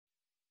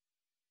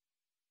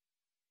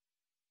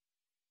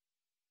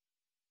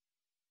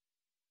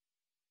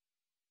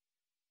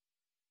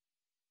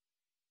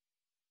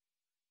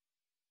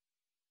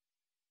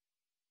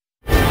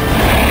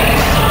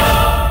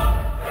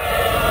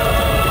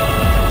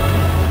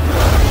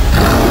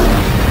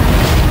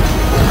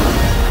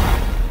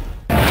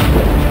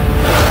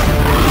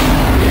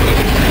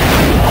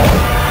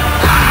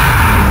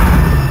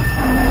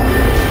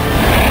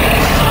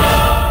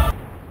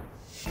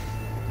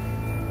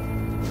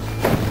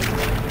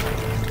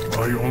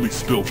I only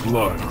spill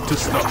blood to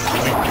stop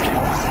bleeding.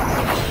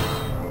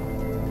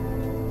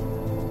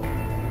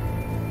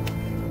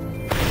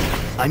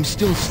 I'm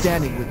still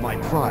standing with my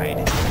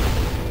pride,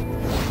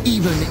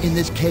 even in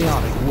this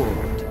chaotic world.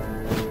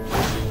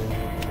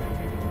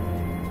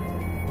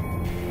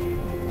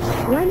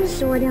 One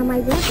sword on my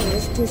weapon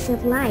is to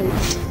save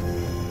lives.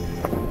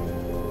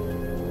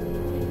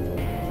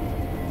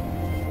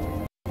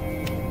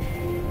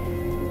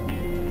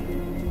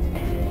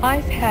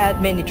 I've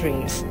had many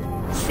dreams,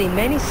 seen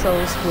many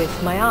souls with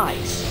my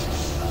eyes.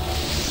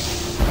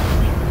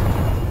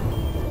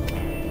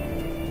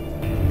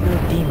 The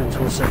demons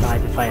will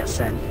survive if I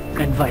ascend,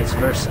 and vice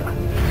versa.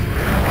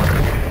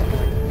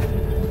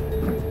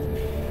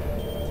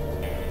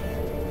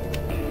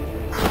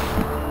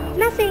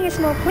 Nothing is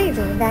more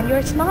pleasing than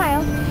your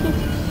smile.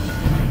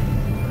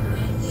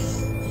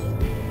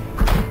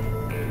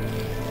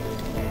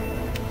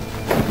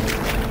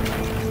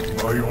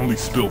 I only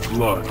spill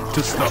blood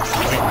to stop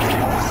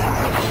bleeding.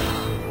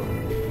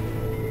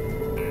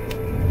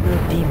 The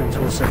demons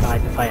will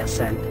survive if I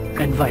ascend,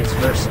 and vice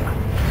versa.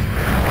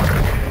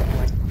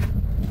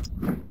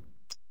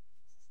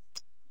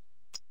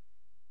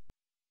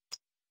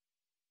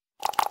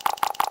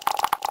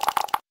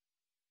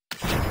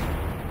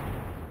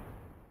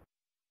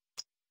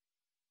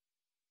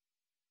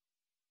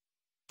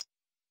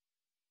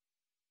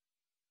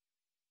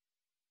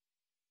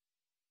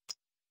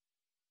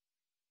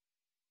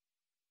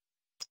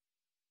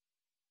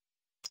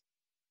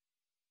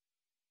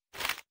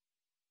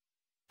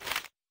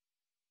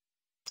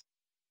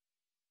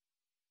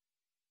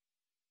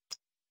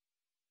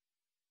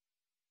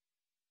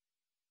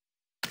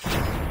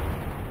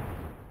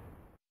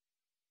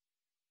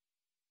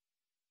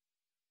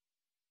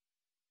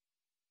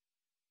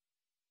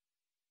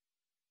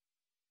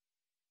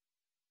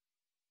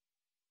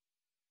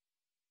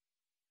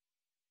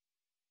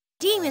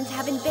 Demons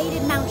have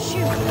invaded Mount Shu.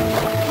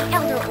 The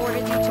Elder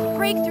ordered you to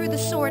break through the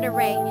sword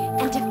array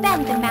and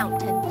defend the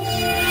mountain.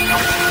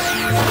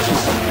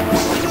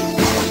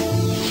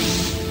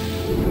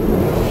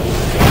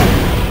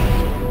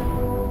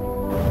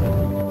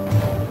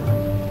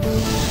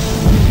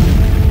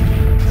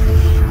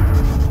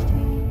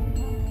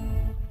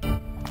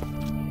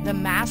 The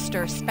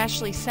Master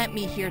specially sent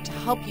me here to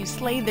help you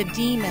slay the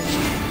demons.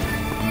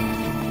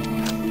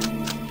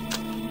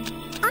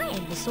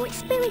 The sword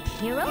spirit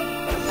hero?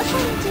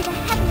 According to the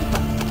heavenly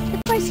book, the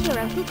first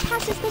hero who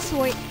passes the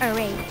sword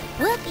array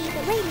will be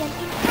the radiant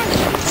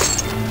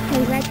inheritance.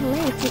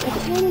 Congratulations to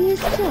obtaining your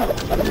sword.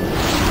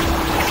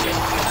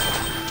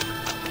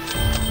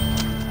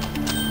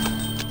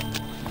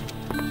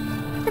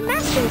 The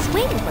master is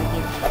waiting for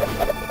you.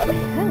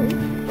 Hurry,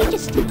 he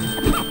just took a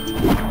pet.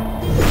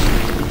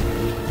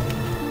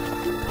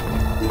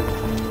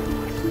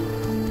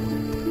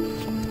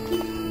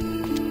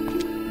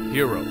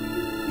 Hero.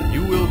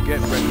 You will get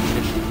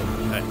recognition from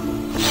the pet. I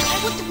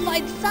want to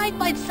fight side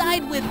by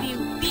side with you,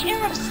 the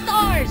heir of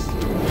stars!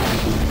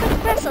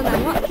 Press on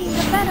unlocking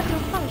the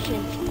battlefield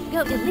function.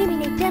 You'll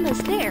eliminate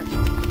demons there.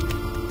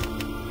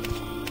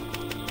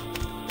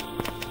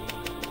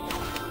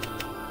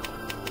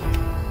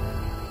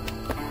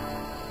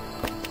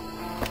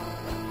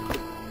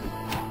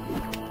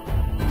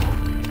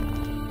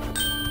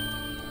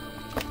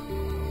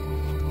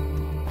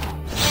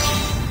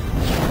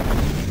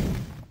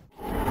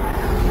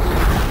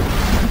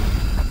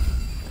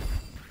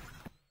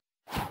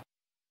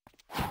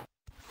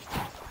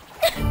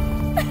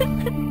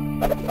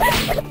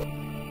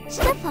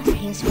 Stepfather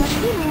was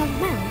hero of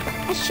Mount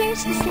and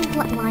shares the same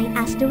bloodline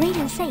as the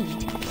Radiant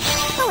Saint.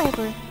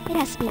 However, it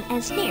has been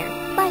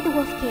ensnared by the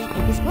Wolf King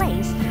in his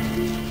place.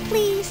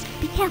 Please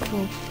be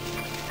careful.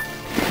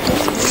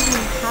 This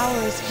radiant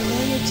power is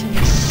familiar to me.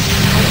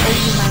 I owe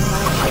you my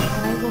life,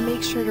 and I will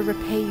make sure to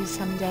repay you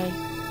someday.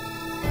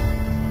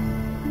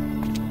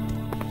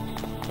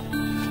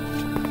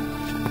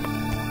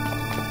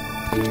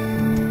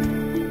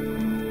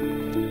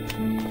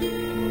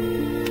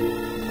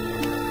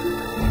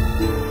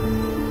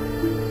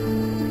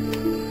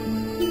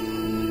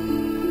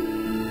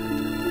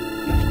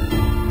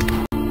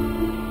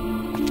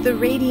 The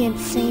Radiant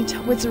Saint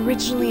was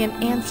originally an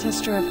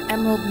ancestor of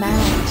Emerald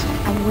Mount.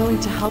 I'm willing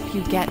to help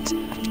you get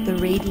the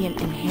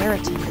Radiant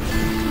Inheritance.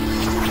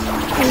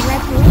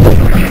 Congratulations.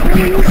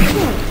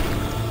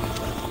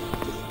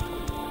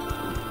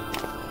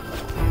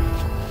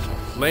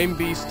 Flame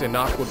Beast and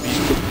Aqua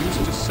Beast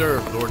used to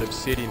serve Lord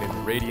Obsidian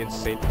and Radiant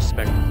Saint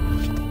respectively.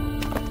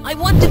 I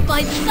want to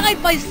fight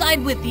side by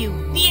side with you,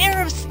 the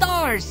heir of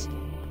stars!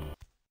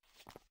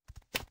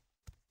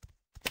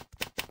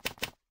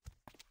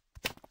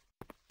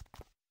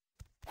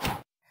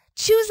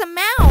 Choose a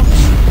mount!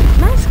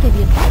 Mounts give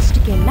you best to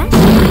gain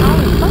maximum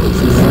power and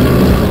bonuses.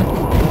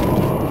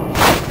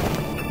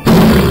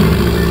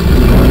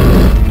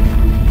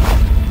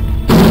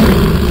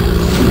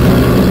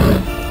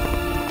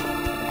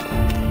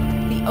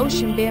 The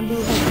ocean bamboo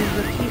has been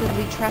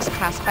repeatedly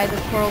trespassed by the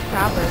coral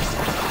crabbers.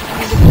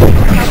 And the coral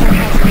crabber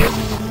has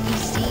risen in the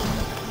sea.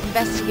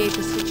 Investigate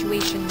the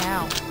situation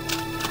now.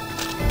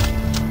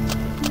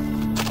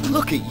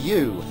 Look at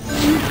you.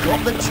 You've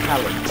got the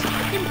talent.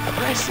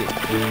 Impressive.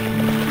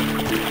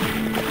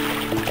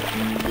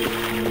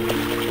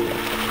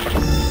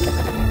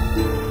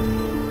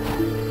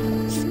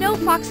 Snow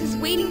Fox is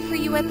waiting for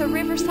you at the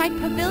Riverside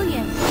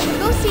Pavilion.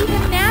 Go see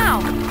him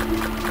now.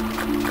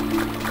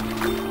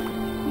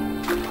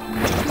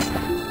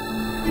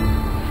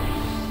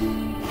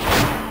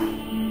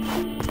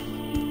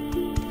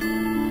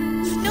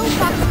 Snow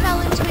Fox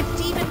fell into a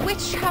demon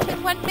witch trap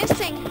and went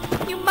missing.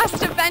 You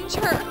must avenge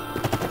her.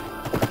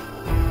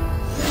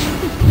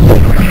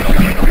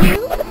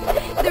 You?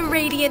 The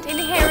Radiant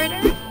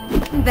Inheritor?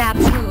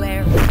 That's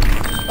hilarious.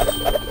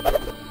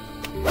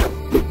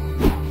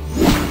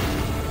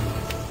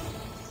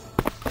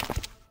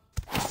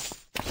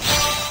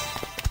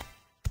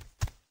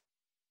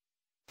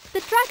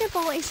 The Dragon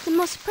Ball is the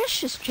most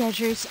precious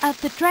treasures of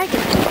the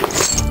Dragon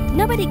Ball.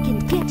 Nobody can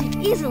get it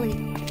easily.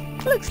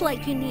 Looks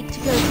like you need to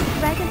go to the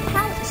Dragon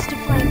Palace to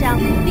find out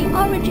the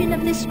origin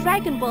of this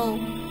Dragon Ball.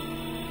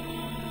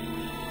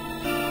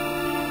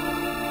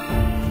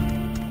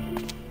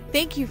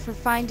 Thank you for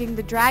finding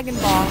the Dragon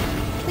Ball.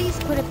 Please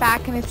put it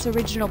back in its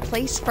original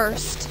place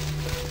first.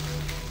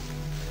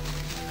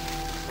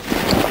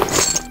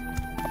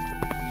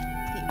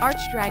 The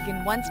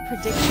Archdragon once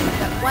predicted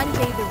that one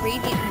day the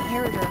Radiant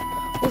Inheritor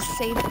will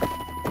save it.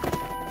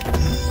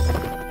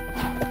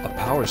 A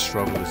power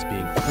struggle is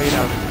being played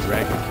out in the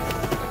Dragon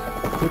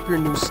Kingdom. Equip your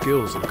new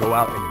skills and go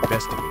out and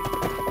investigate.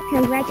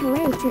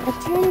 Congratulations on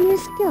obtaining new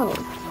skills.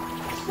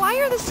 Why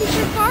are the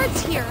secret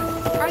guards here?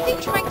 Are they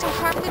trying to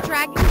harm the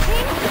Dragon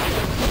King?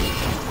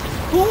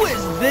 Who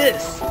is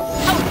this?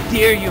 How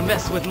dare you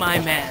mess with my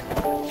man?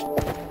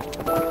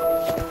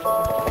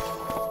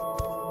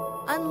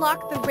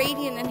 Unlock the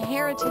Radiant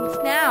Inheritance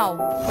now.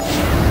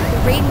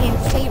 The Radiant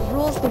Saint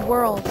rules the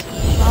world,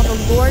 while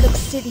the Lord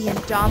Obsidian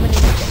dominates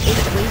the 8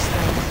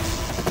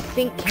 wastelands.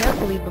 Think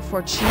carefully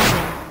before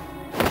choosing.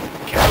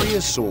 Carry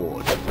a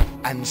sword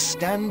and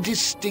stand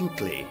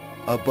distinctly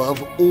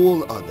above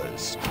all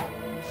others.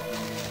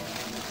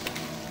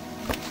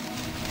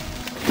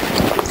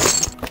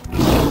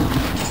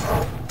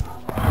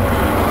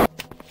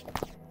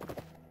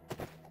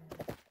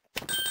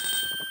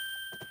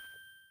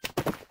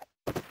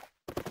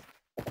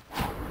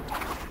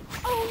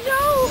 Oh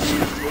no!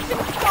 We've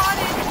been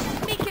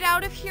spotted! Make it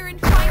out of here and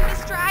find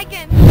this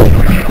dragon!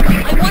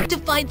 I want to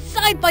fight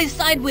side by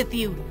side with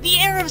you, the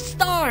heir of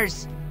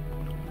stars!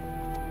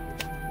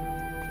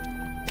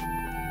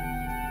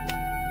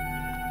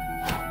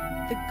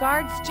 The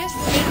guards just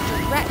saved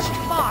a wretched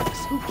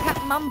fox who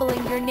kept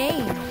mumbling your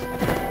name.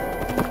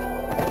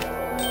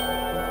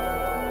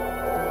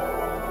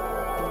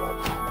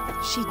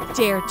 She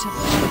dared to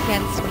fight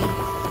against me.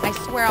 I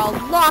swear I'll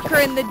lock her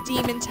in the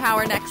demon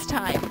tower next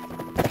time.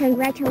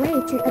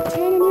 Congratulations on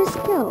obtaining new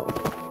skill.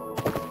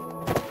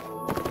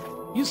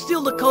 You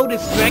steal the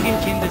Codex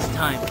Dragonkin this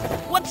time.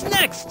 What's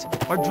next?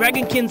 Are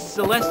Dragonkin's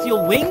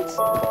celestial wings?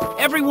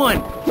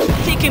 Everyone,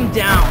 take him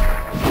down!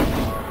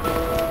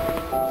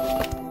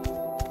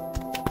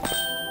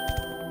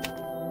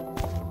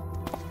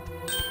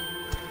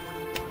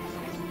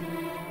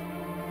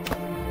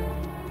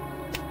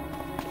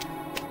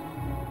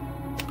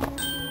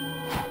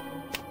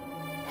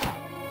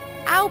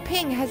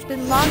 Ping has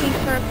been longing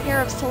for a pair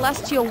of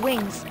celestial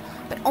wings,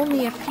 but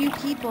only a few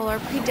people are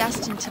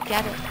predestined to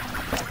get it.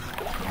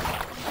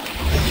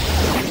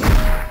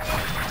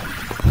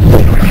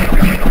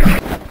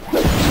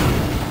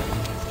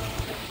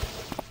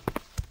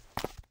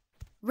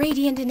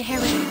 Radiant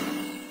Inheritor,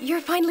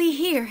 you're finally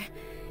here.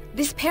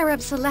 This pair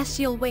of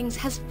celestial wings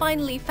has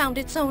finally found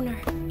its owner.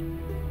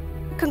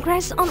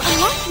 Congrats on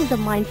unlocking the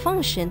mind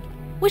function,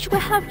 which will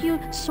help you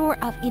soar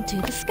up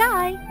into the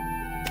sky.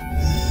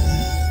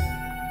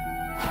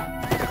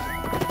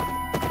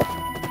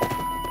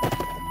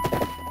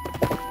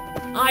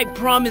 I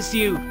promise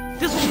you,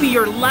 this will be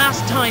your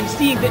last time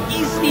seeing the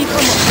East Sea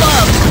from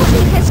above!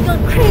 It has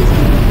gone crazy!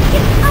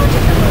 Get out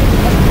of the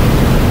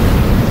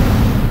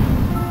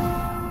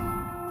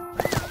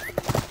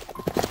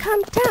way!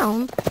 Calm down.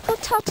 Go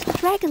talk to the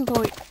Dragon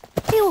Lord.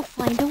 He will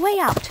find a way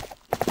out.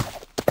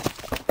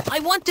 I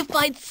want to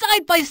fight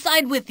side by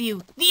side with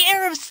you, the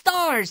heir of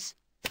stars!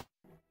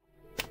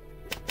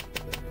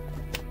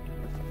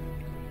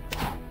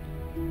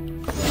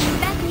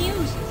 Bad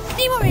news!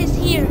 Seymour is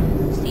here!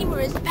 Seymour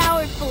is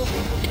powerful.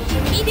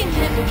 Defeating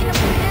him can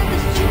command the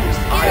super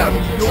skill. I am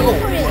your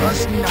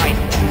worst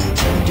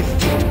nightmare.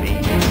 Defeat me,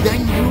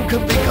 then you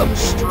can become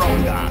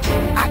stronger.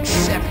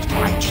 Accept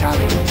my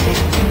challenge.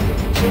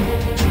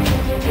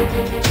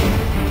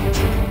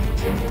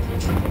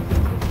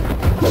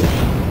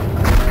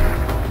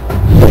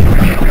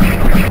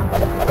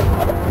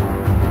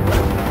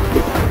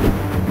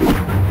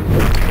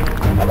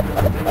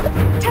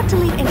 Tap to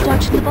lead and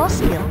dodge the boss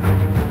skill.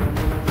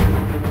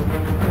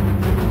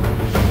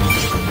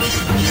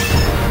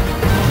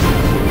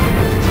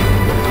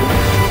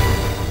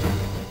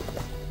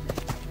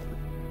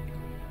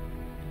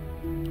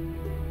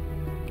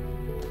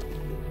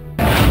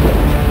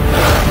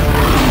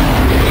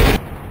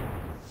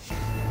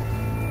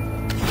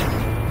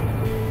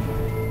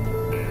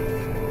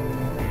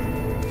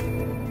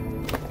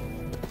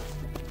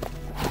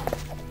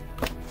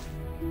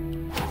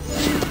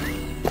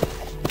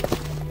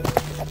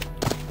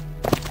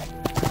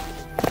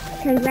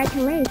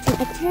 Congratulations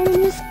on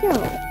attaining your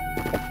skill.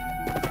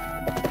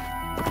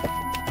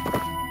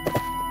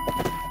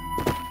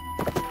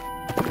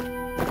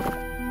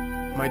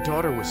 My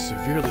daughter was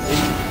severely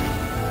injured.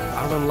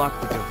 I'll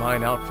unlock the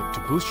divine outfit to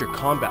boost your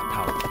combat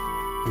power.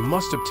 You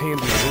must obtain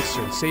the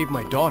elixir and save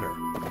my daughter.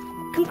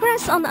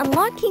 Congrats on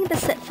unlocking the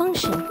set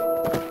function. The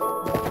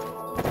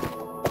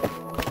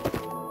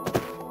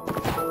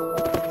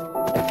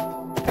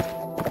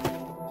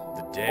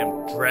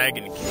damn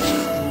Dragon King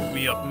screwed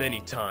me up many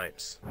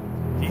times.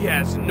 He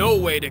has no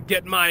way to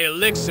get my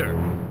elixir.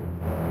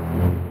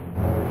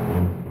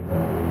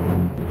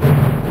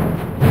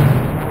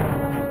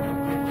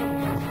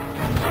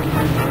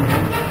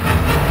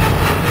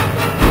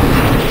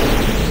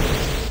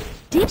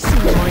 Deep Sea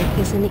Lord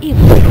is an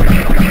evil.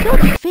 Go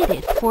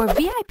defeated for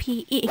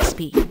VIP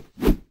EXP.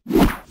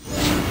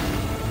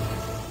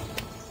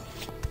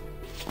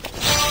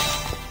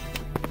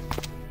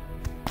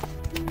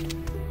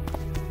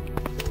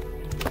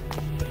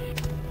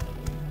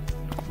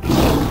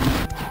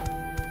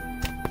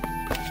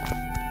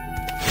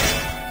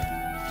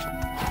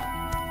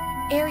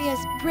 Areas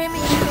brimming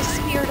with the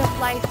spirit of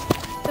life.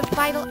 The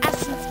vital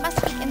essence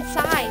must be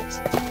inside.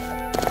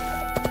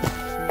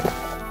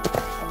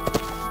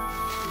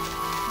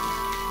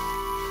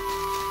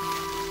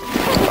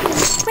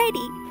 Everything's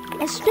ready,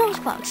 and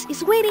Stonefox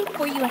is waiting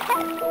for you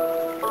ahead.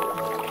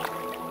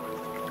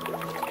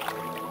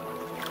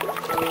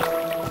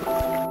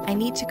 I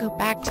need to go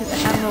back to the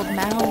Emerald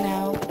Mound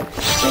now.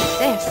 With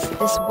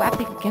this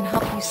weapon can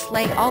help you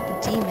slay all the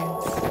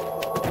demons.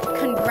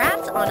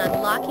 Congrats on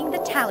unlocking the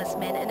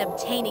talisman and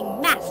obtaining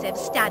massive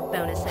stat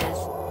bonuses.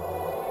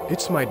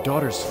 It's my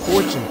daughter's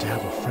fortune to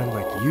have a friend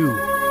like you.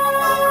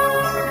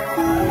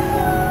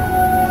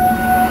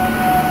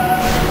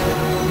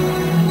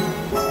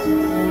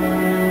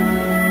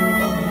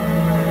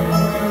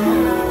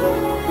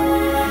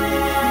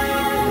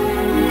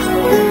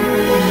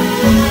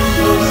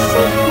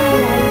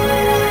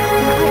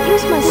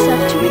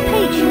 Myself to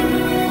repay you.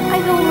 I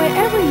go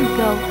wherever you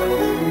go.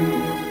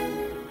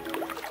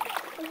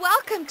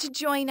 Welcome to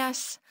join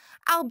us.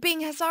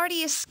 Albing has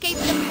already escaped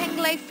the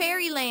Penglay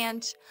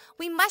Fairyland.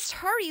 We must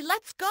hurry.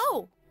 Let's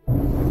go.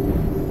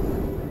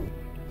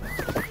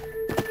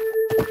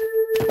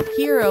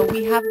 Hero,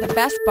 we have the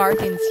best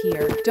bargains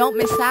here. Don't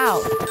miss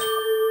out.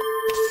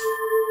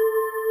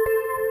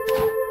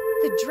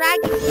 The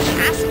Dragon King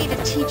asked me to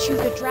teach you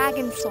the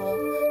Dragon Soul.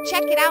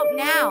 Check it out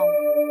now.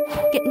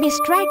 Get Miss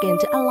Dragon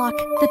to unlock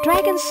the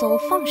Dragon Soul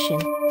function.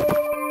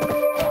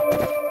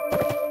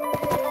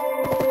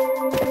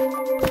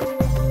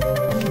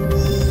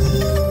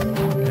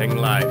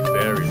 Penglai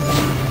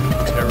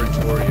Fairyland,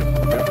 territory of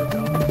the river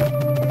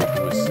god.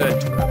 He was said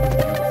to have a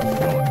beautiful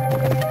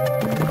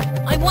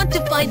daughter. I want to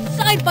fight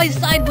side by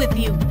side with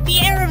you, the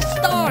heir of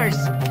stars!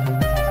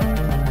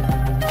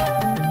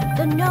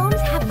 The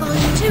gnomes have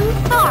gone too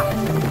far.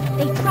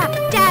 They trapped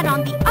Dad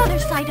on the other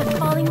side of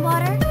falling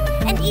water,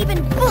 and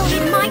even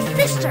bullied my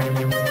sister!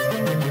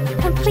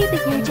 Complete the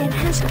Year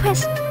Enhanced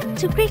quest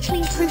to greatly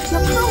improve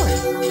your power.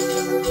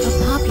 A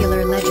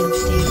popular legend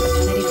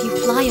states that if you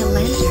fly a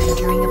lantern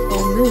during a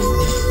full moon,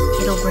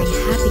 it'll bring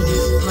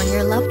happiness upon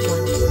your loved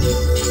ones.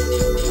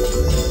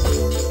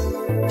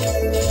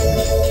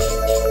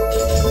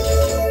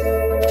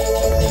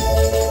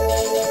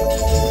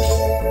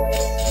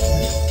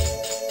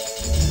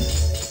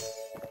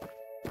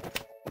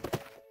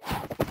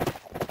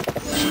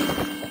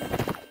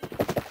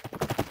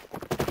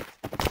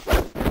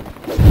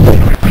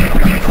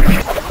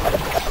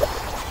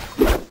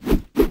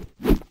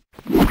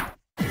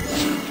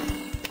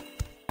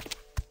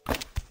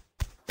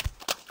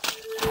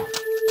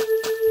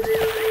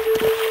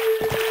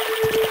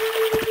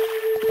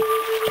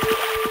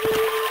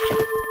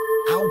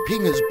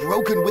 King has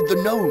broken with the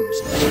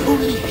gnomes.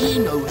 Only he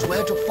knows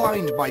where to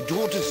find my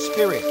daughter's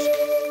spirit.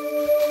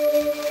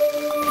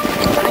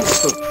 Thanks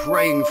for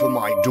praying for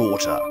my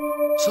daughter.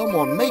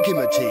 Someone make him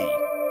a tea.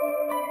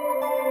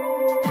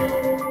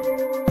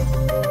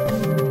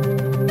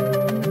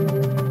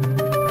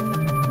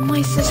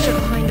 My sister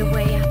pined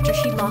away after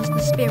she lost the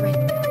spirit,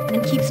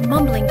 and keeps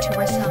mumbling to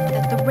herself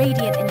that the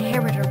Radiant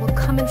Inheritor will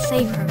come and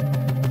save her.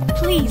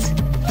 Please,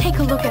 take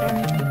a look at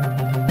her.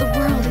 The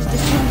world is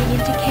descending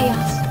into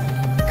chaos.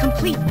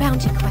 Complete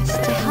bounty quests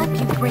to help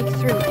you break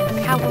through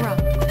and power up.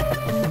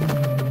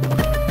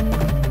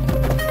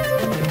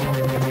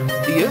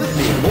 The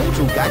Earthly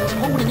Immortal Gang's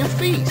holding a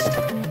feast.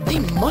 They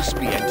must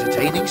be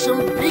entertaining some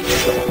big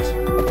shot.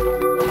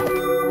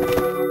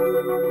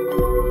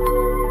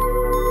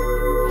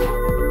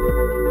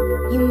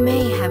 You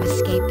may have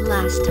escaped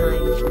last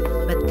time,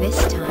 but this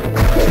time,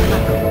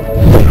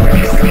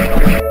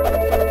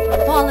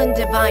 Fallen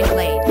Divine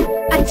Blade,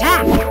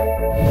 attack!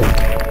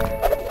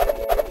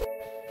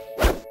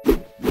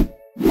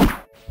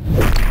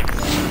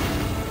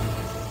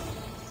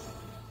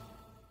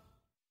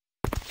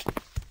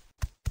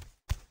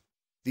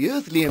 The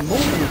Earthly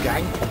Immortal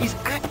Gang is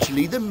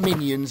actually the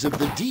minions of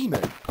the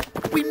demon.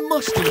 We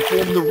must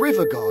inform the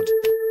River God.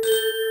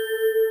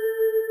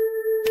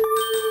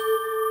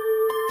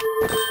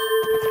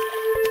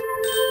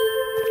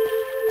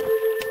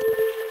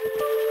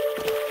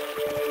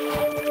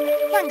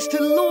 Thanks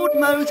to Lord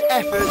Mo's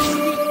efforts,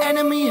 the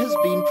enemy has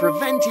been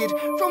prevented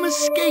from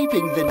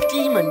escaping the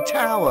Demon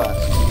Tower.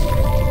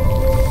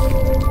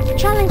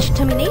 Challenge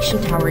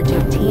Termination Tower to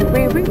obtain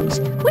rare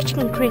runes, which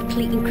can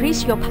greatly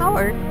increase your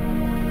power.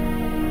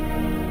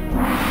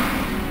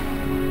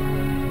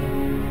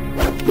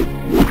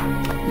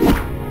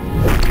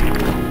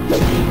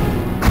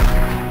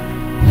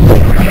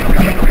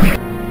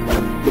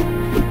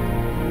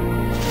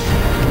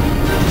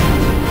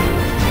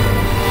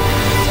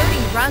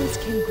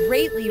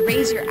 Greatly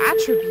raise your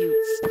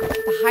attributes.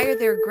 The higher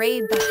their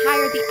grade, the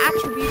higher the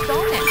attribute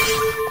bonus.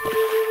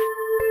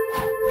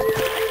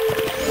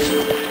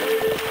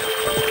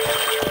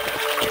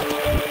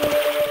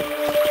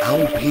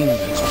 Our ping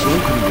has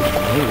broken with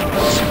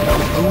nails.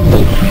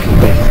 Only you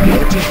can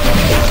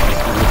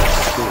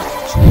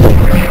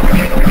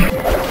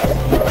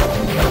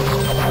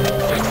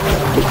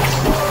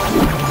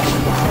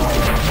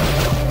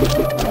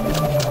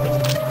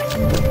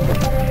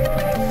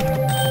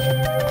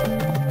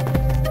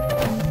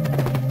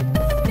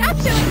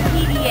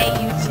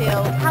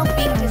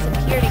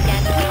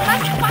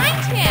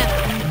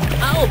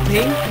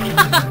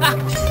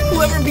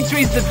Whoever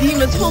betrays the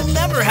demons will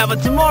never have a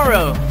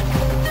tomorrow!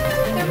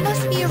 There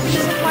must be a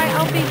reason why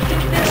Albig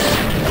did this.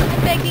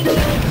 I'm begging you,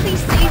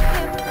 please save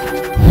him.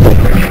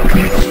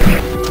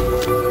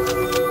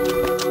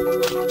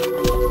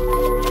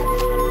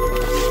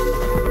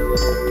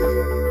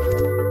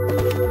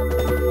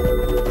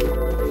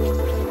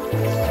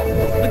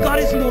 The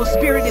goddess Luo's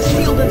spirit is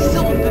sealed in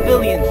Silver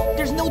Pavilion.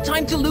 There's no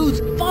time to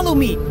lose. Follow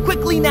me,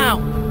 quickly now!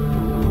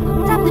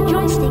 Tap the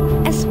joystick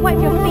and swipe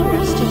your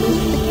fingers to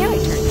move the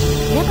character.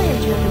 Never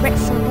enter the red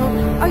circle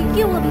or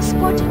you will be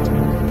spotted.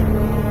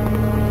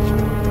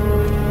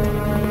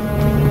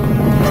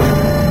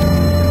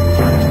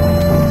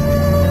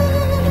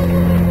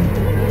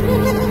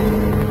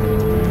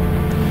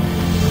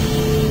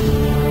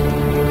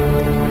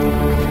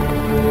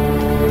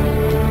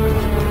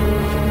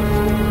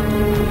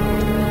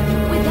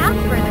 Without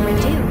further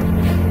ado,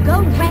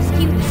 go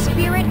rescue the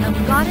spirit of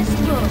Goddess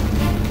Luo.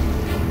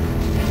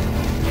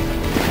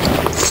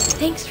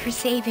 Thanks for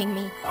saving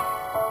me.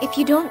 If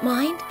you don't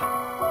mind,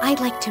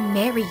 I'd like to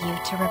marry you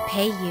to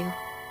repay you.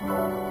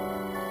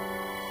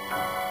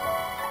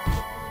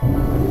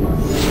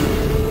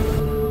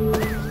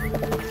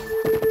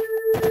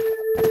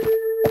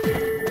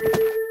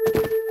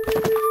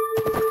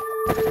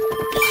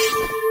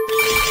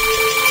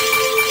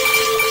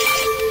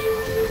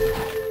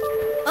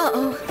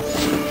 Uh-oh.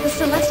 The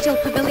Celestial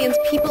Pavilion's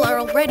people are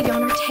already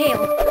on our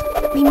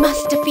tail. We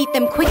must defeat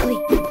them quickly.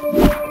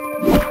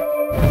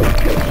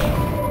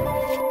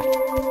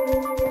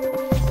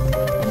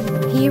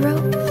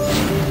 Hero,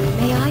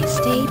 may I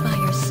stay by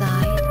your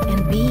side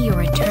and be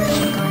your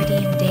eternal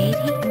guardian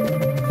deity?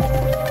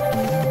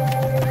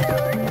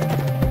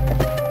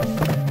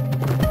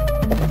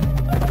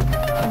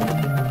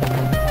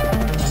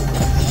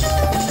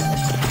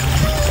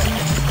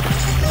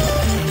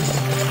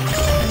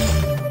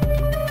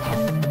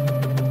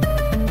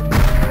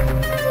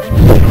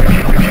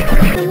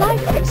 The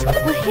life crest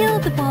will heal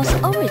the boss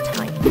over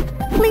time.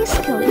 Please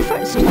kill it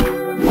first.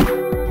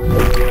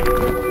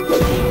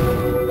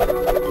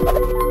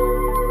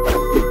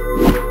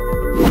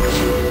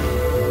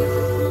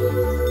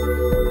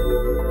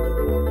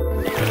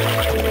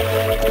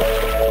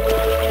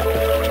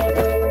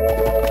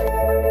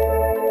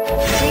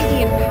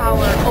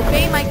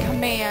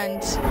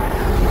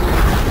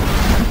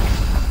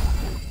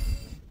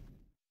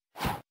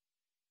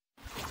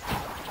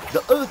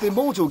 The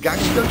Immortal Gang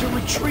is going to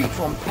retreat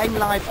from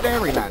Penlive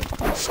Fairyland.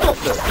 Stop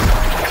them!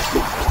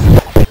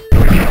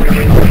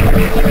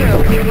 Hero,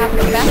 we have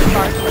the best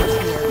guardians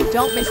here.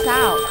 Don't miss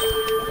out.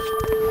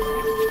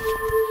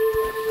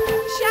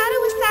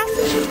 Shadow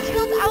Assassin has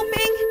killed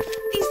Albig.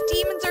 These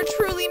demons are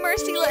truly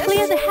merciless.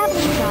 Clear the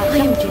heavenly god. I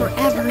am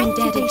forever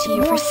indebted to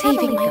you for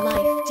saving my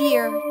life.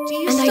 Dear, do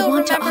you and still I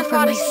want to remember offer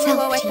Goddess myself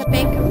Luo to at you. the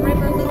bank of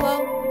River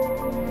Luo?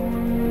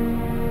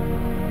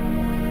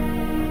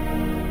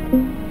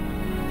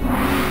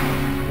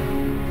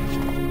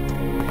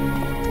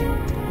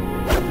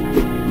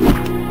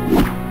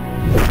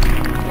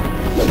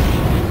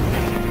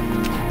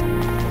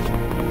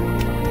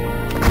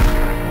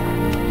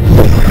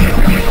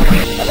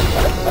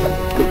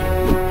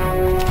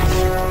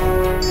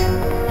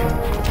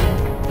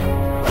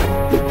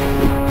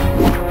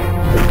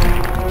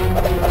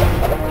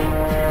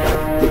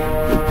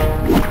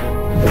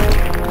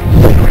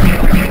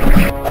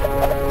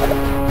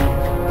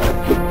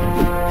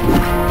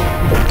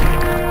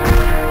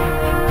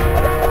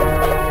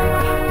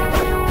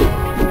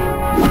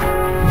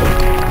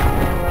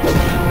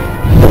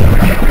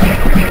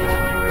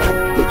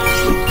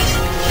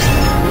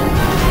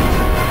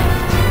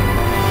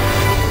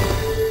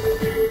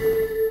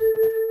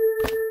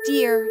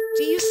 Dear,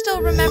 do you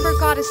still remember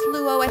Goddess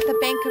Luo at the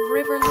bank of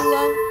River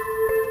Luo?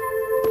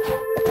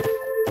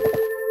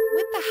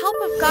 With the help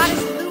of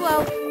Goddess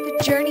Luo,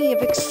 the journey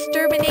of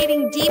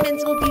exterminating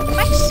demons will be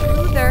much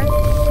smoother.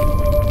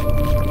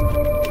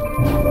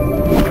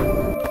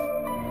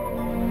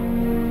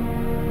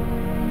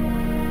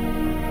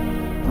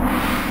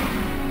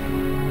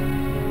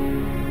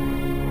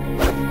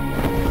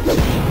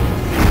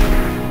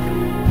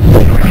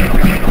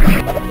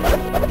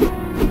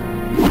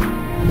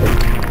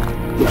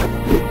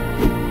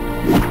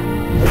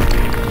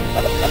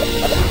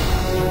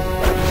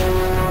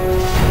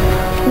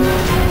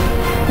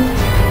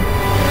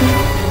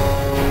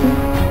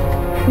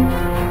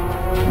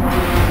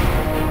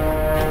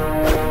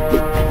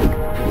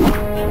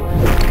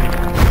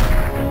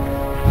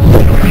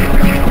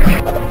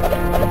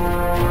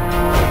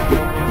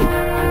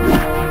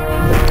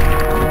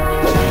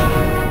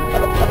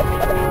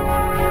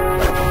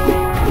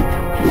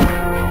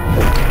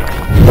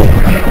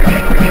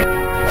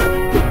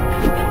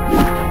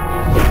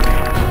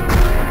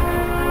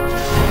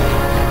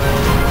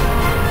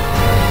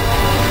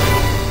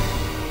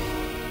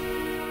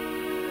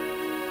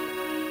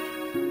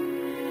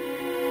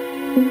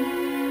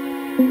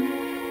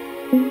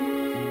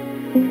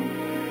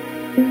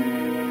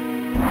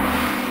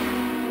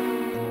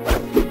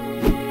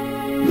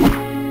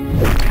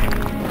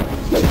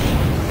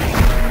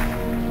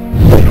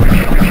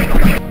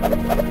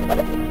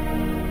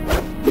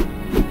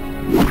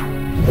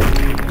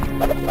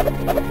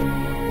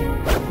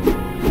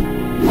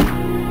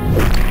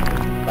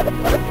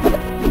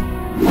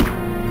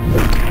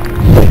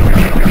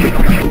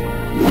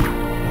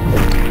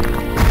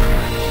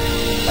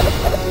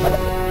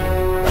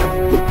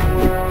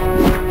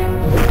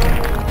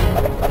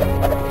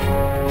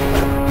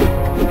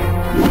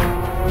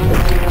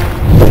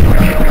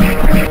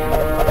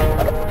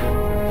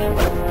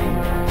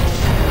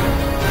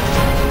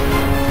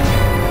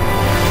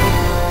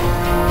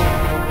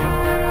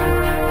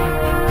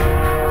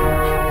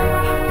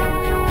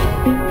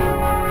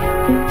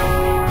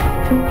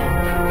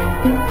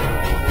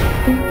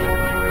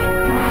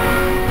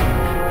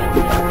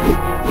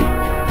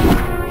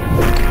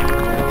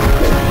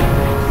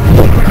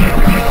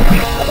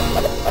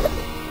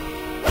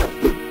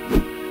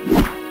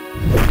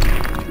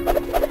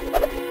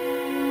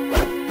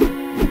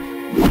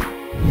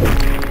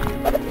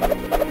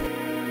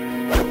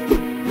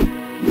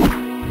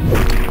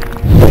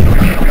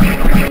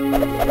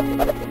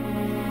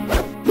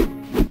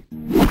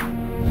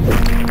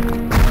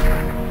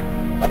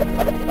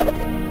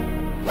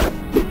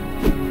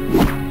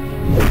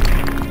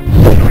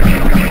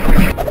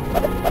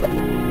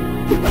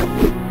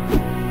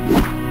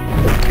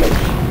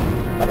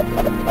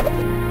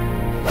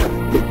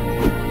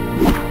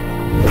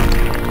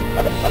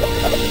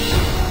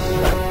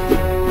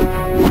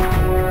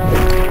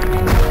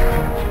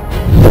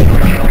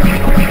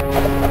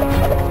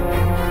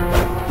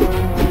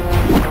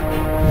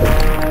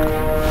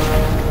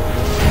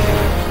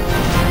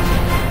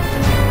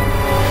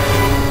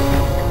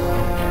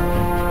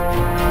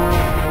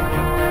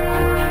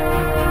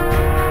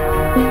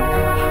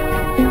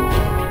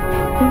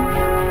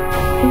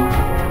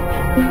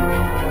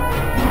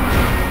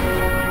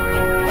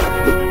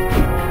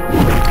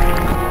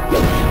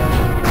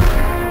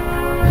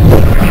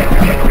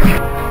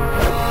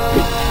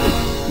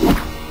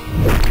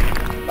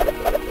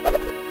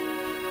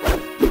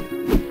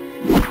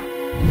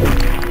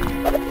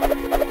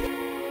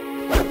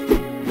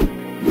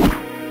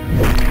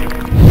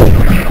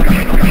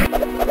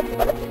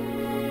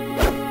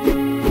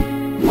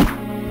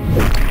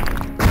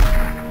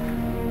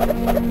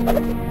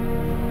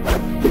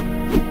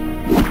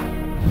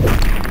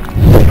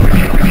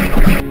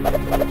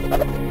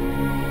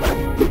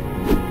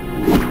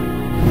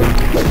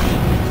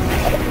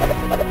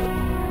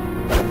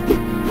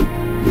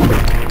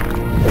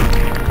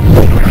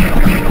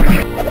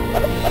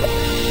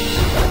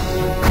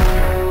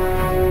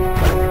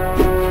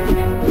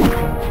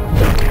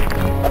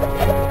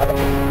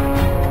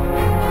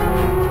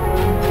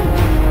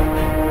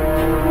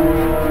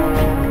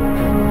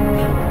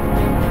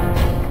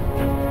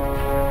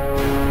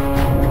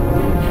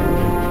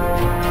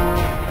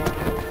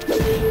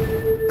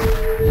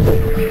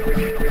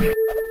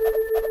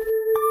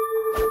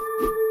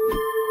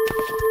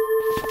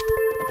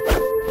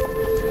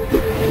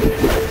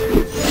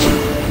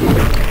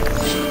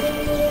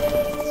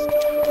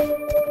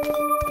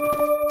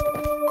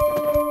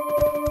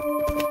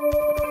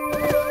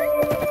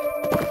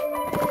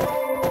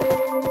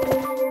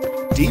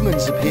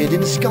 demons appeared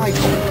in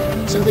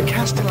Skytop, so the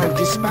Castellan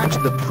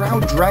dispatched the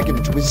proud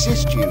dragon to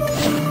assist you.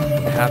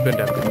 What happened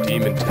at the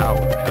Demon Tower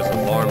has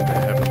alarmed the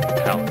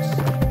Heavenly Palace,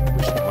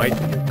 which might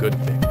be a good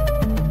thing.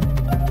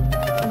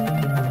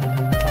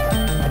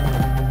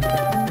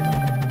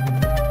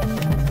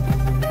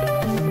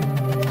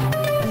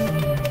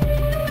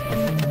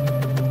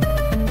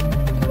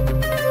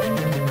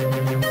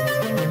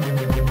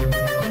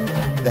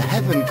 The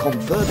Heaven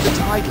conferred the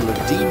title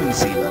of Demon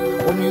Sealer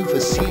on you for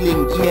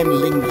sealing Ian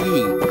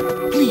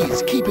Lingyi.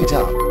 Please keep it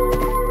up.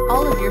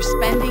 All of your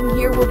spending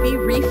here will be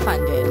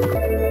refunded.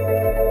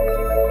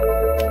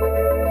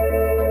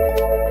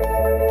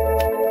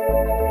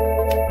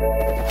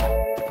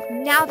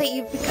 Now that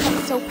you've become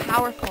so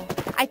powerful,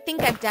 I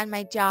think I've done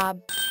my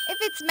job. If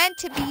it's meant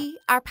to be,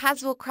 our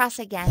paths will cross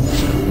again.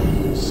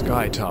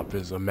 Skytop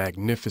is a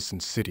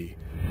magnificent city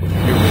with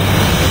heroes in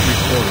every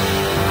corner.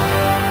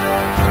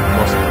 You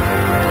must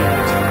become the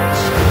demons.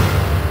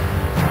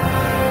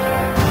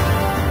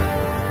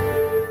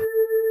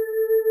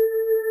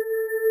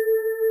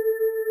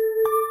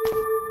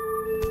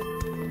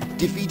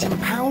 Defeating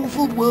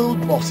powerful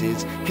world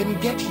bosses can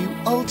get you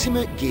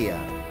ultimate gear.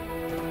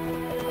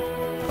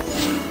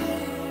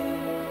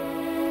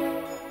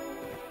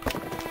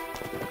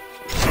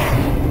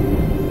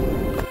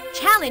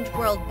 Challenge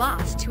World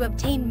Boss to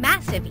obtain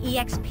massive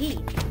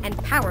EXP and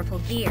powerful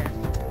gear.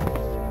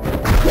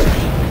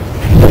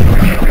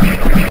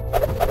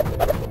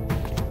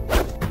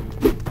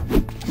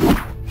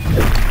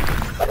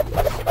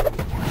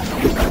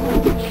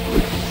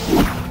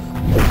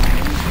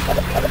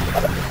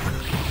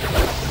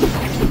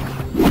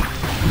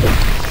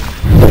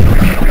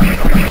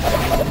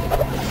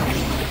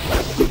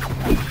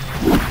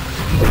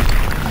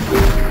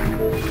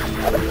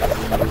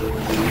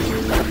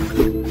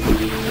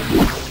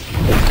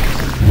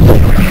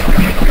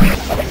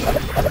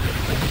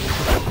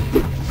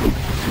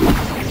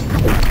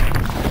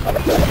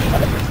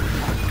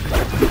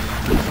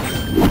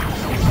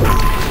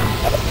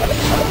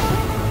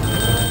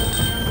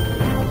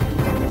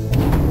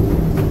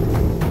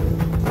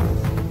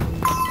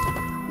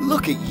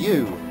 Look at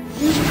you.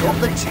 You've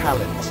got the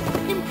talent.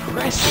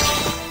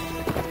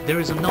 Impressive. There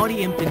is a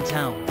naughty imp in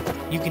town.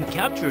 You can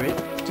capture it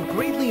to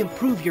greatly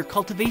improve your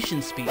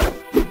cultivation speed.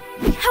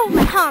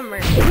 Helmet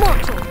Hammer,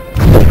 mortal.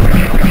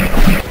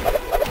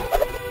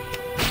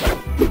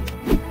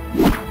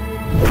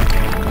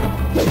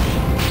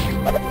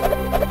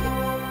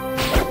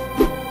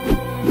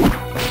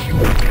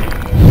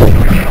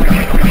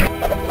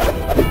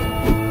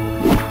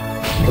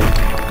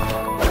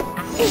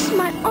 It's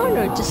my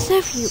honor to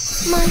serve you,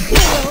 my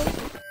hero.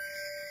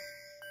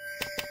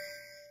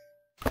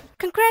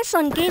 Congrats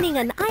on gaining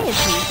an INT,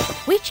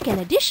 which can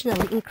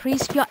additionally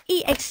increase your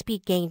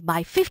EXP gain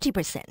by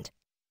 50%.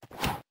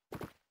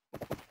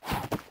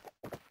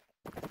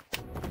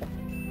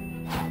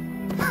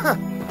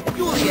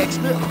 You're the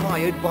expert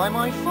hired by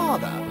my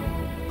father.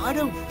 I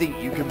don't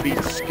think you can beat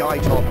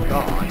Skytop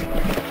Guard.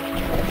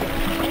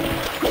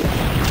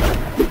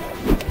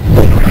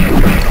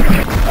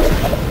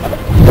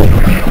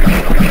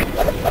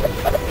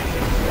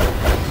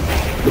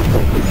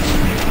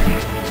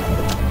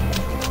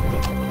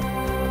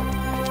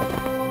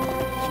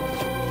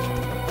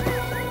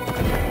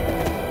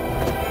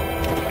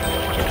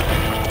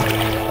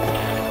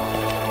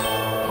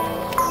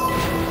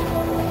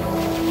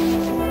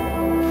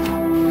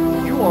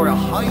 You are a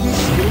highly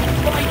skilled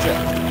fighter.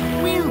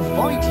 We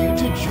invite you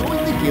to join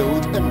the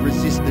guild and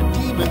resist the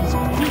demons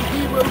with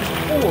heroes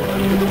all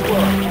over the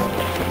world.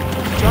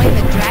 Join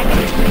the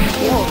Dragon King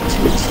Guild to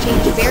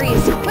exchange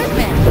various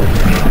equipment.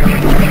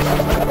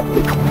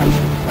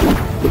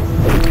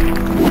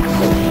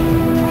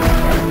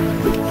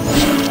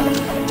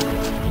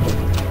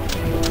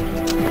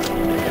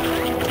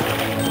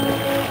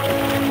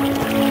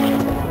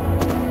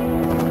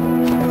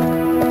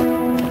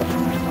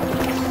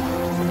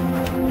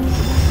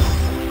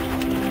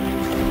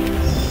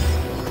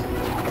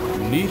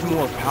 Need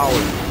more power to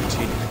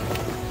continue.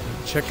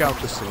 Check out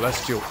the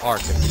Celestial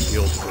Arc at the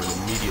guild for an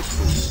immediate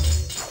boost.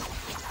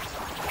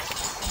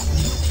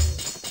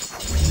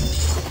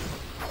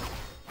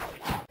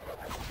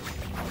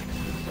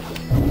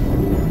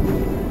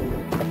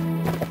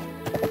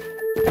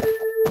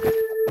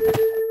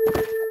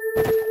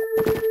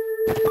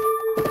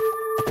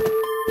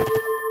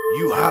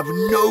 You have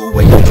no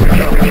way to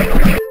go.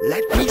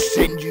 Let me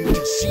send you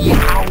to see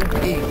how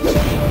big.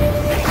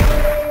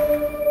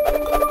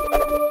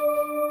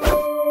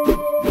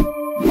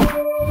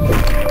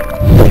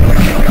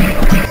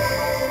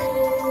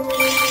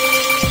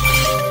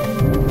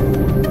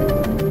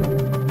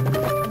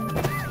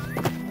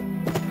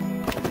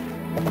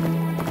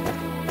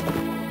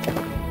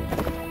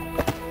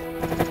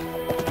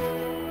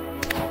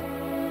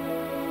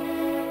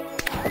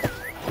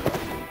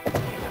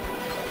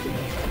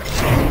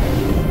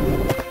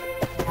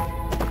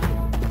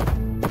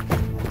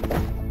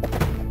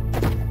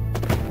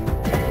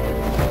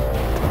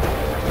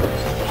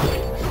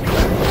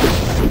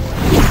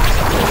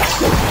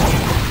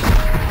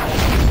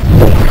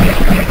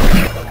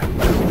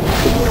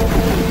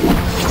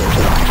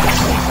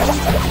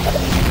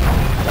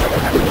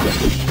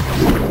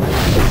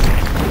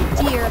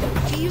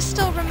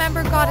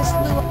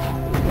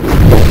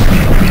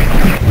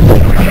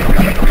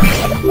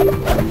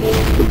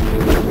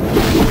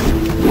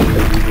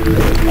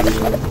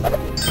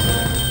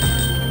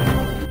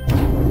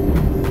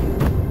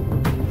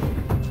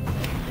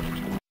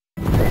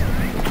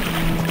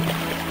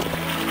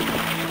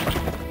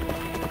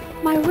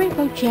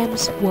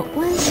 use what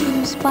once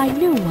used by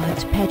no one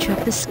to patch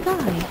up the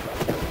sky.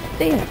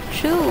 They are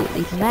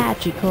truly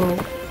magical.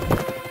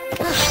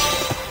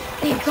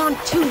 They've gone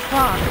too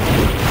far.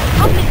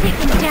 Help me take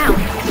them down.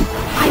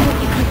 I will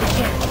give you the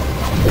chance.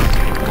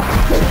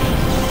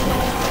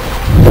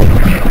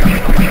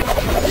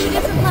 Who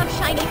doesn't love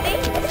shiny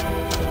things?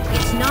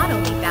 It's not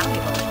only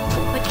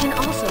valuable, but can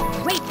also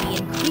greatly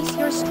increase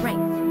your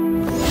strength.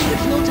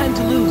 There's no time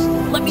to lose.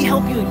 Let me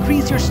help you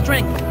increase your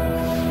strength.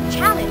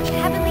 Challenge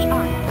Heavenly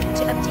Arc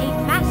to obtain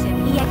massive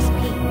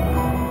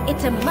EXP.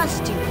 It's a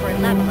must-do for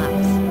level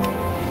ups.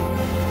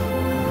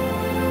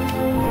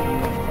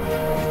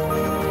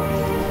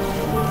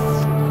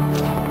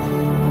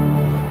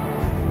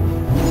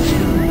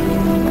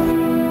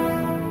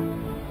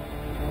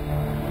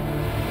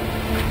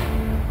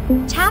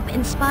 Tap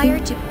Inspire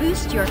to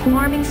boost your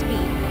farming speed,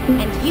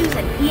 and use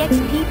an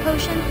EXP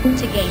potion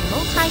to gain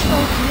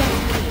multi-fold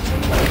EXP.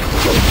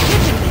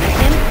 Switching with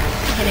him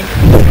can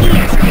increase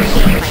EXP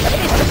gain by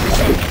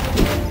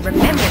 50%.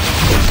 Remember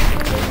that.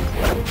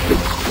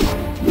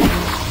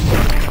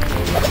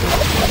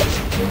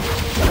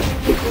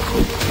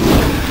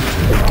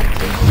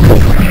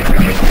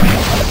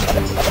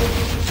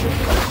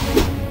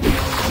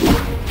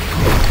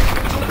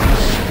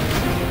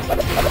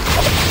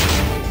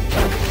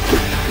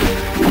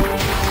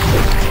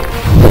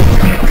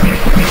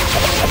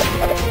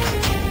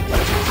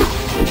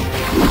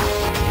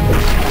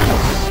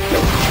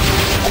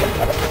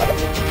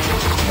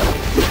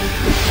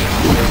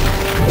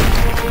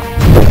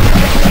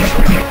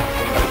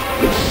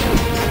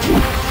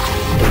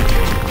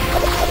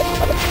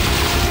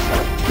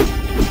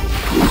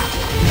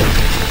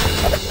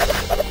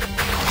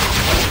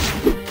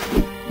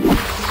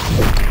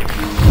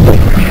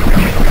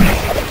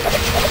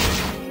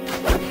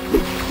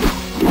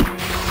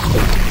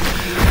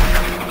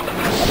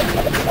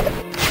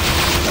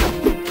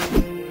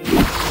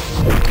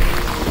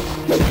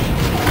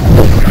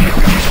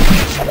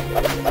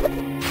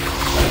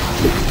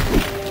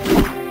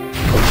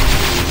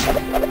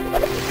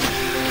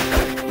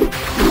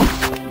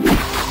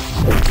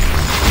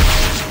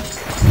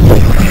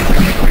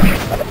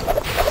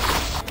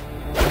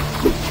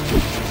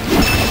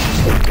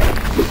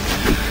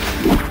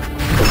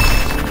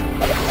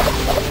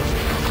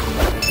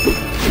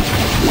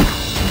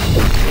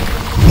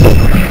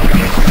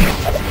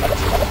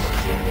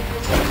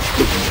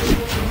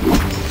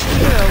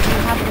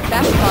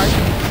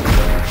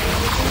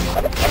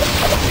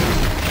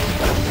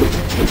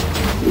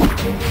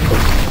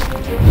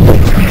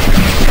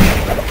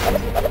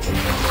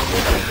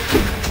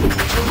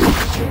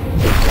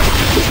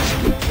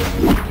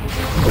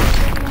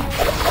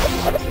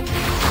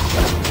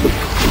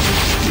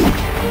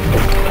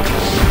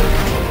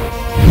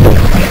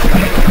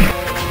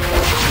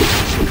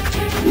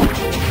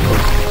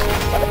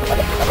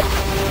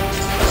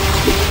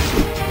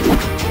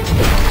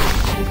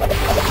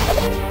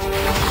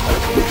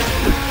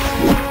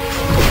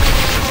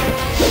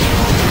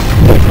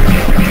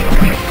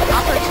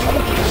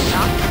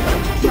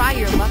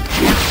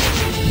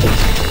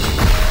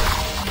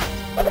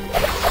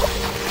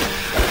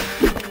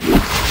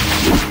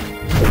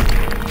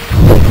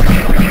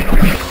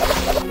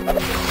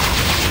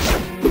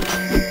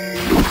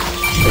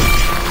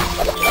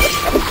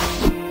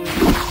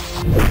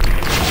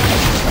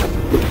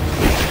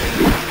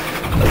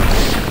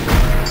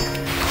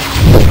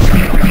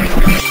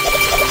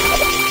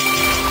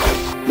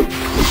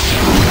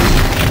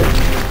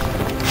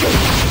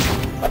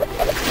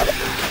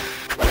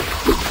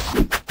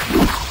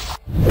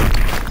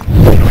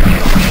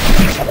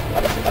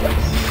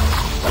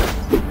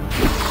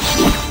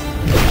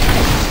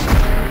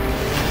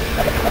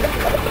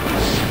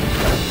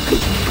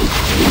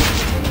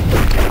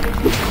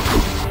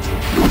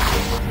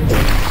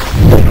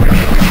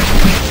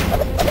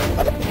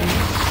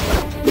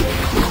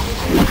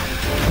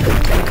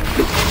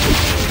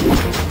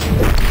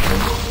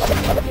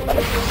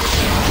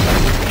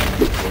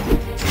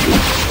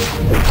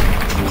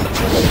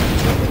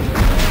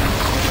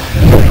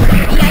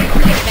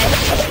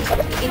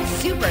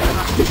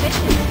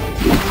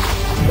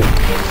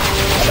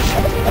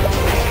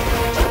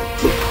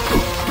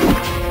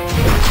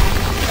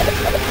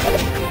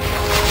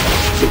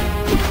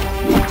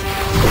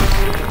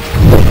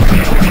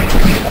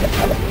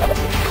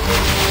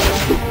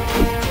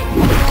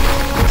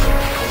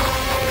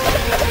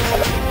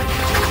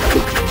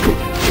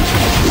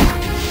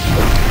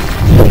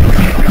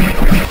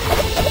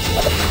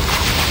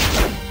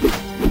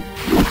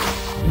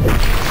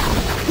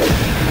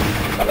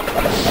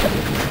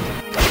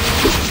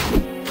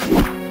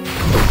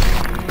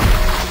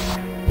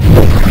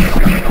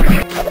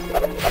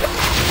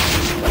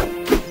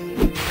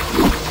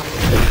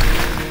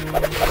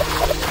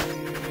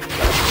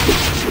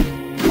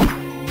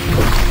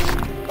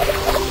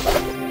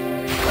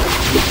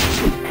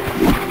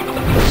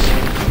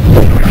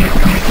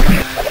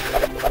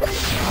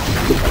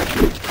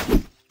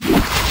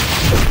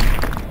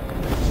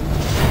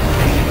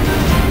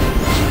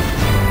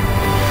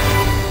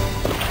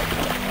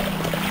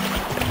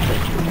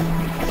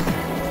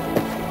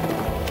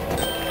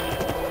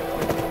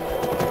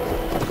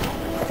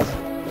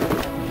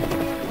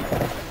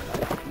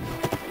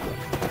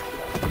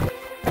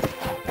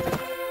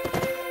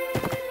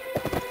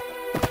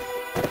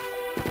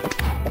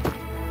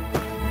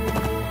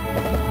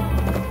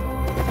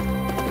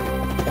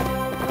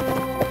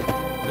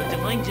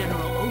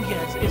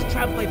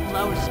 trapped by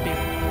Flower Spirit.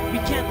 We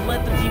can't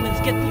let the demons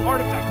get the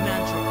artifact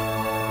mantra.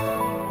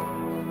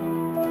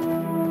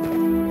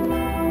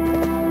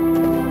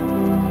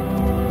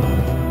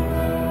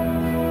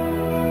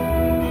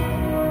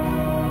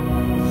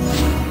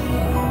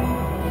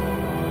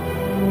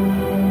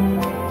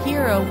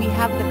 Hero, we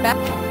have the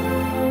best.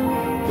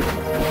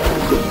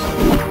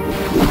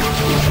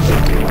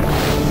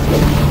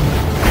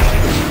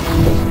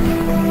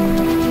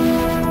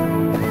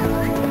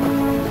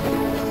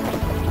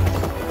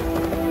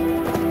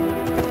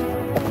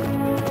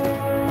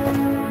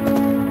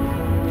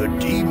 The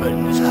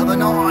demons have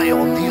an eye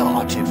on the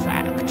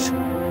artifact.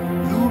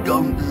 You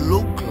don't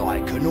look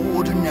like an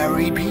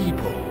ordinary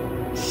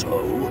people,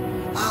 so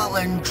I'll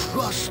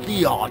entrust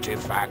the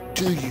artifact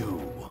to you.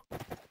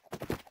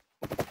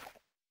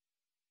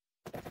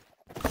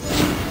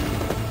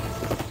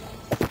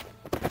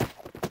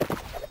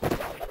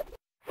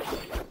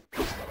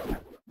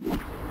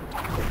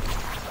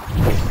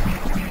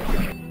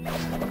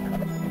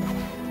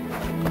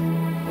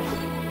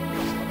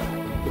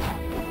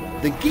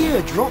 The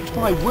gear dropped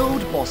by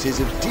world bosses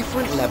of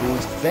different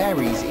levels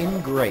varies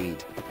in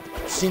grade.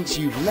 Since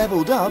you've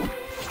leveled up,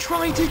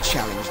 try to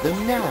challenge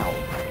them now.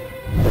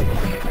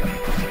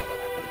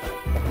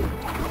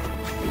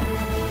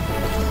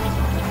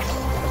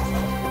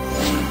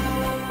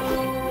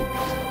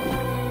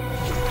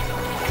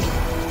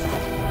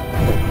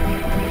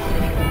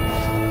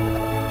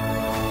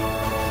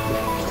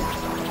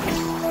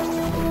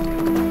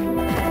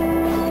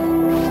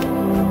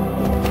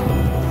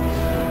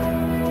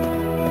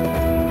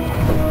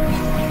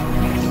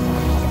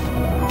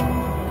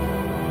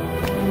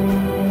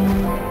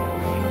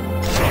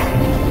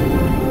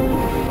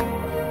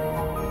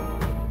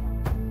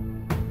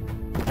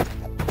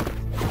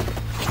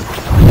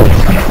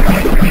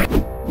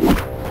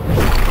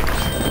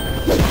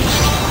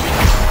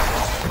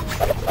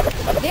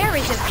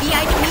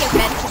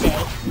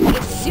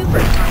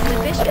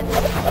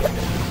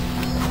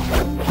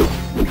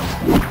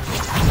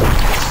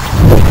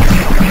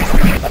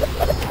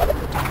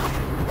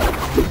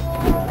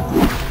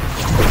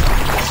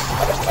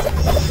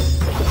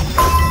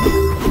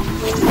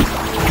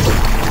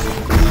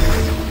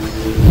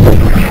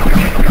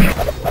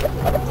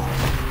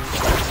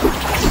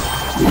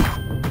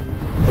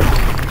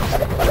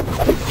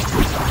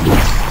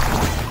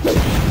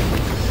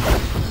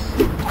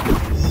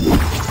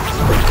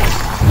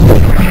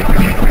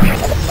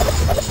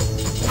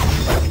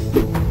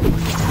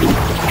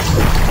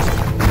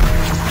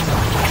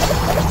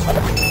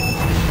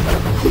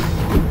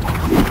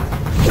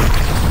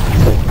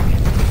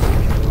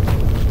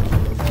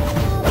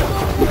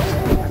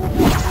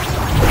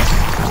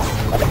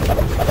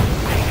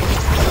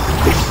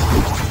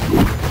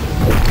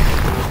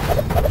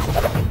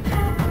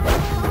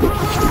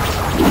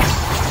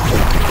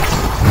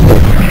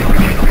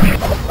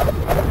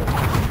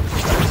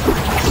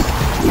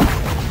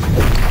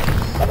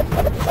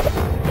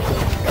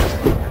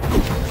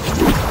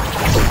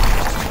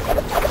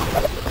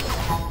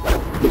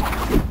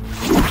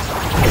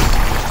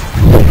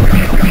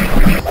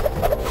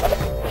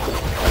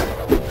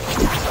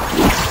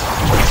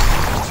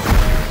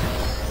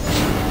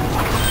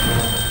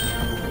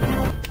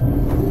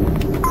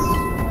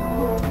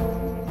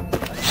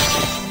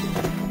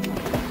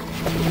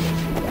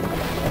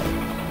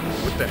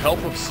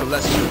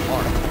 Celestial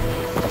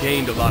art,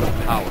 gained a lot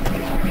of power,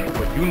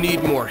 but you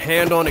need more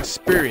hand-on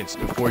experience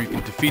before you can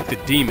defeat the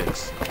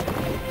demons.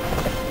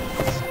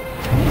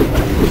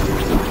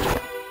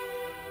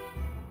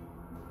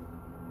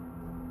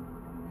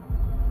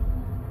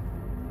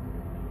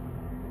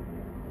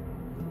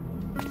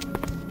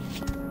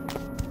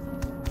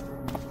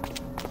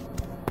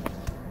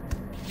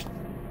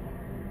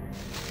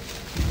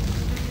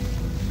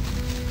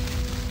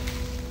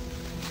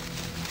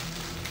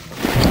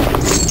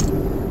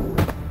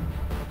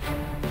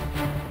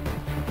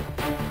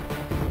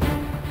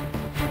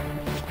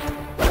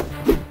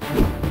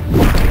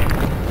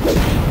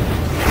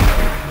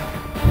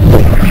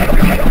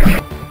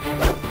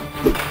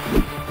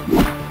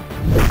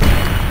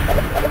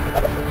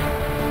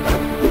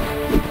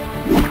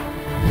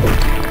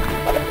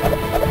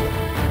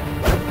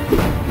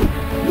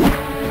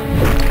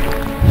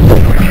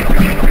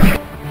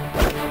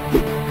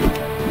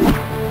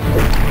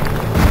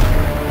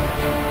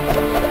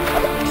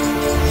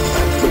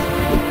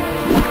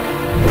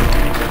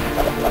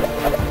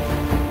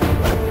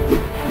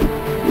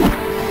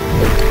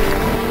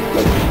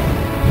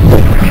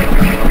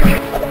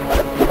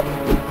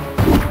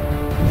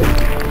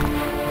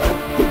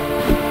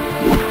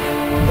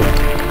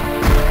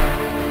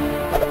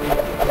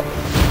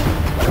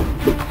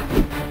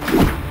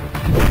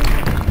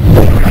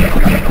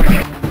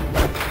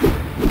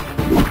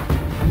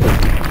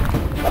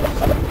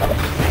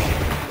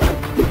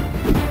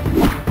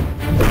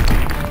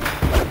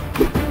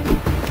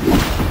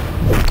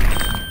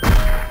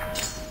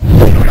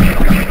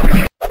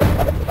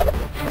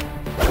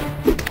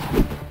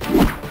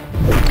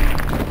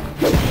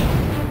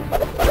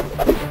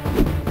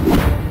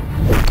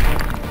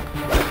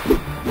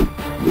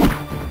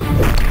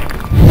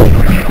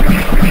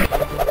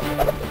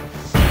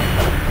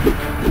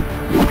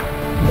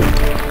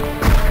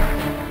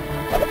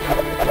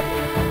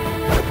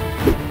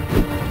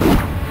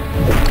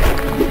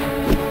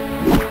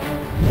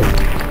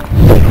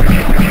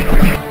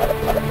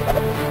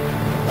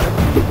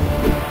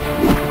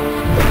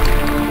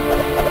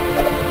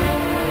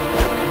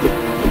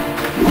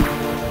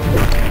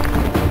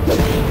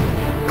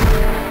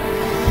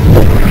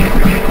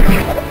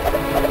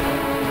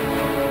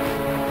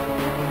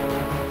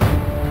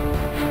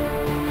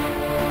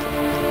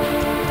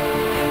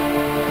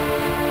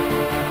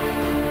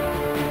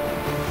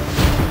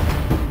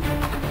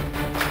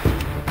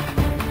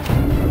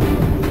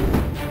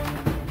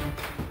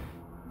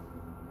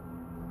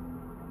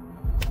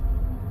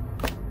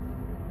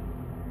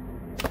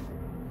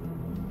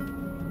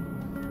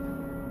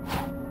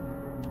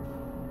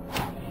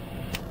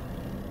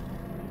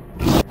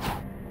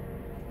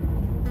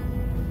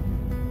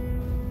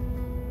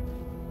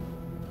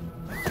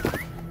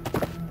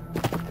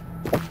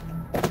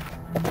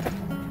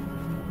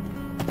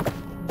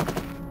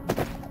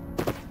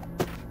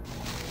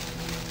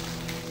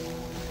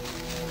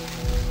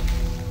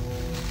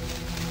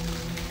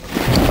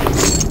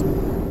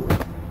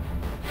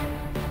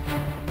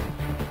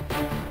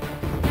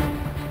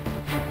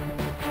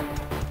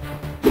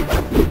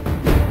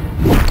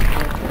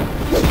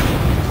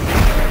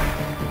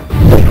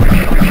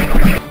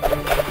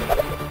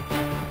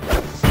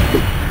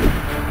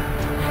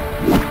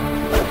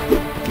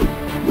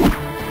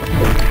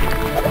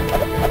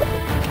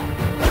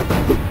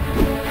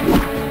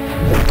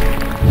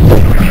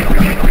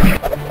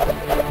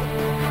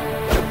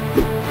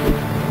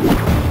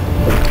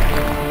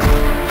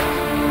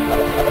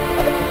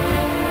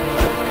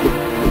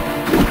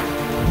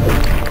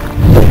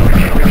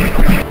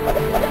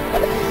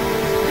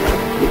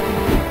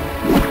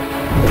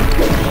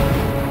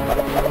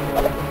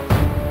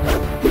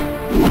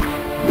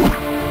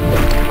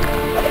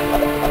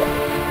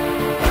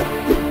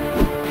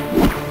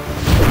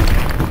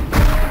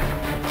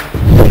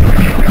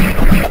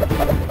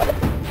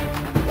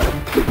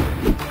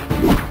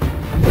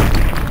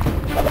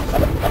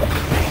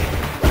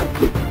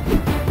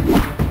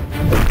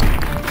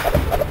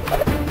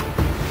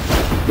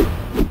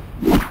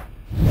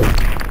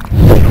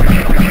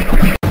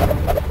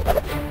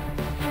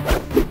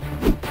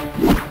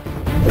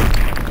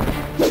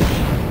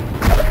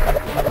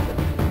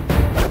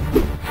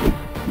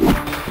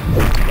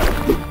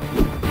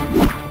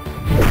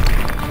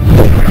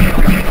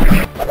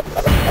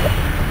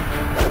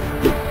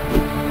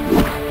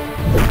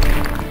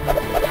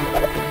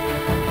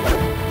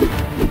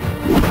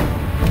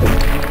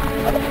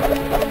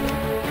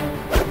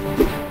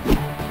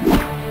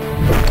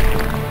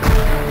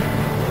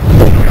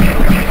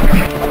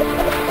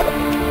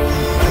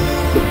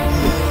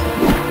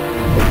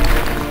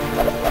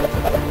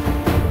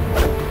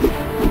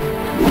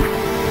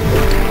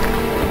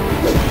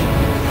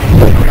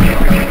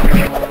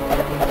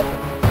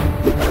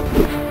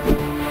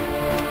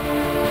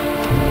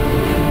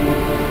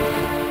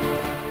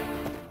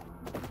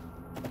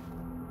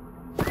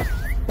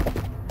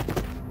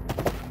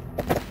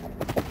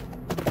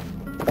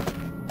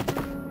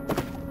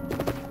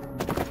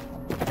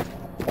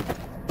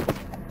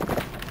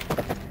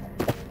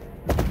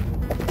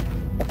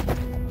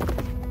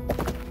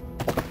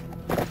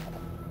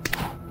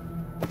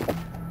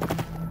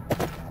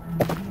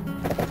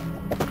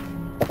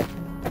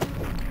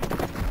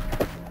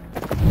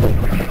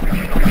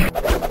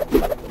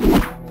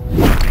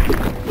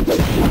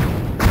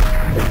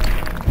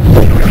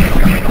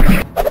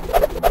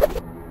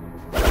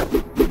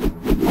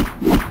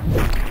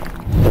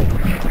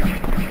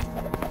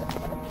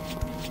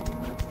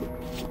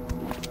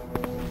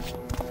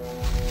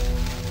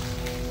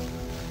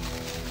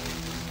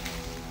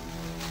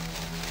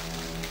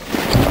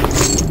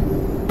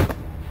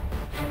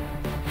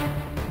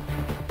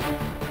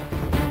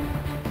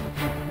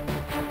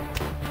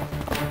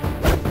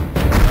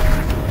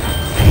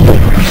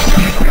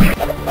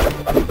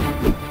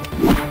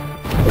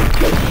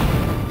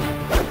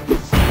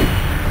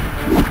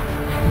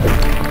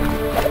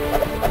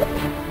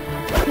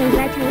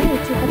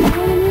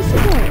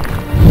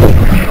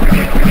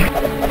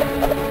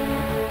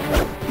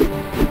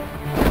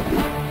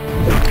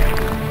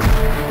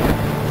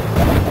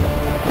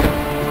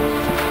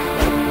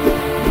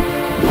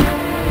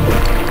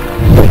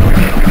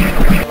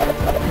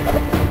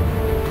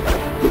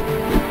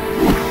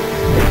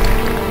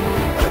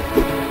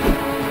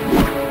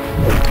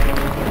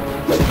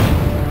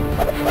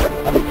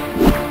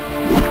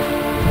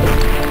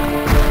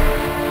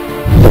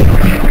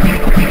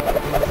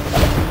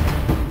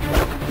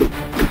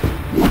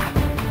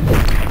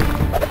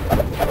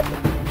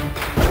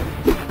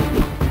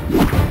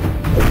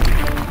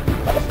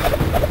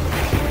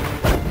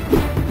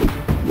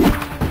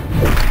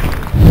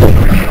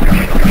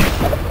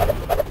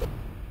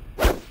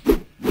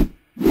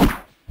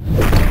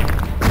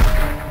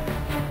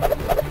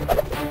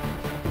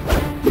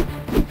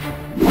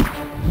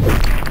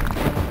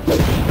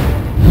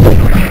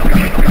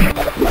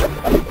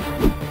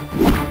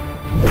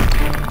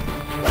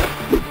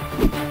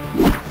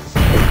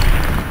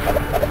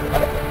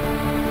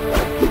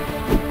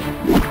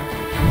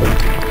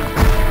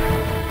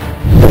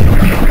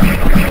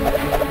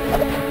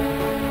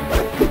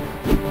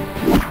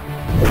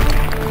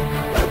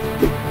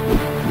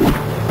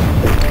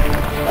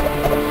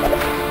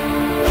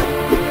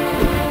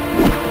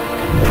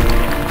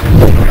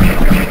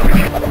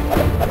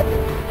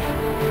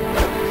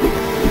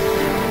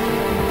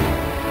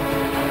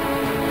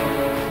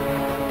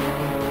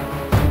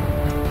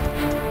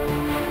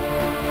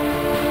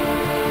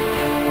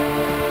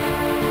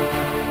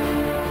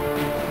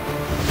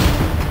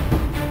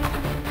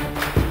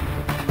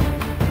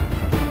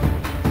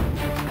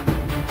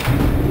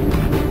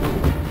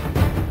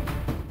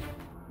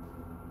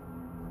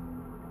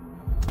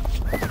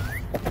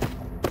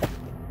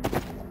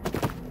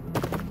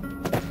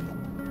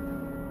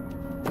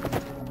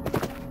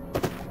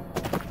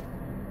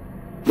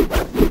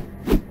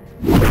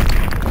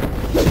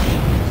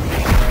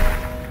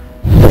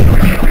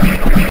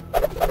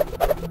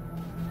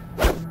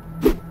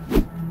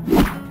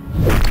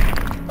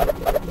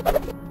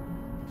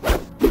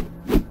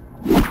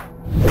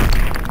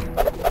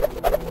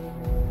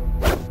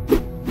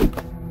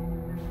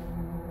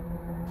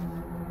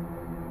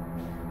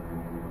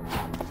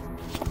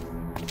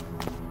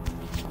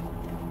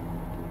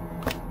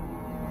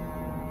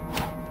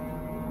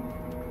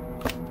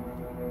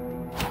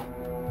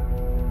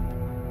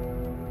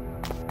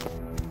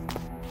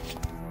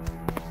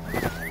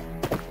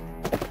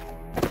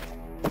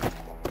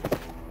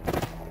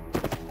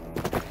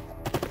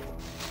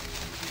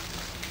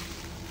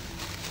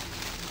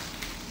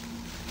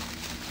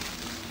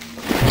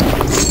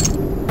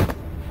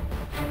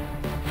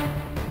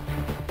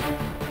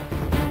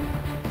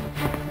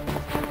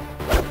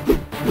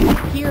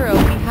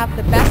 have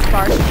the best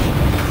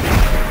part.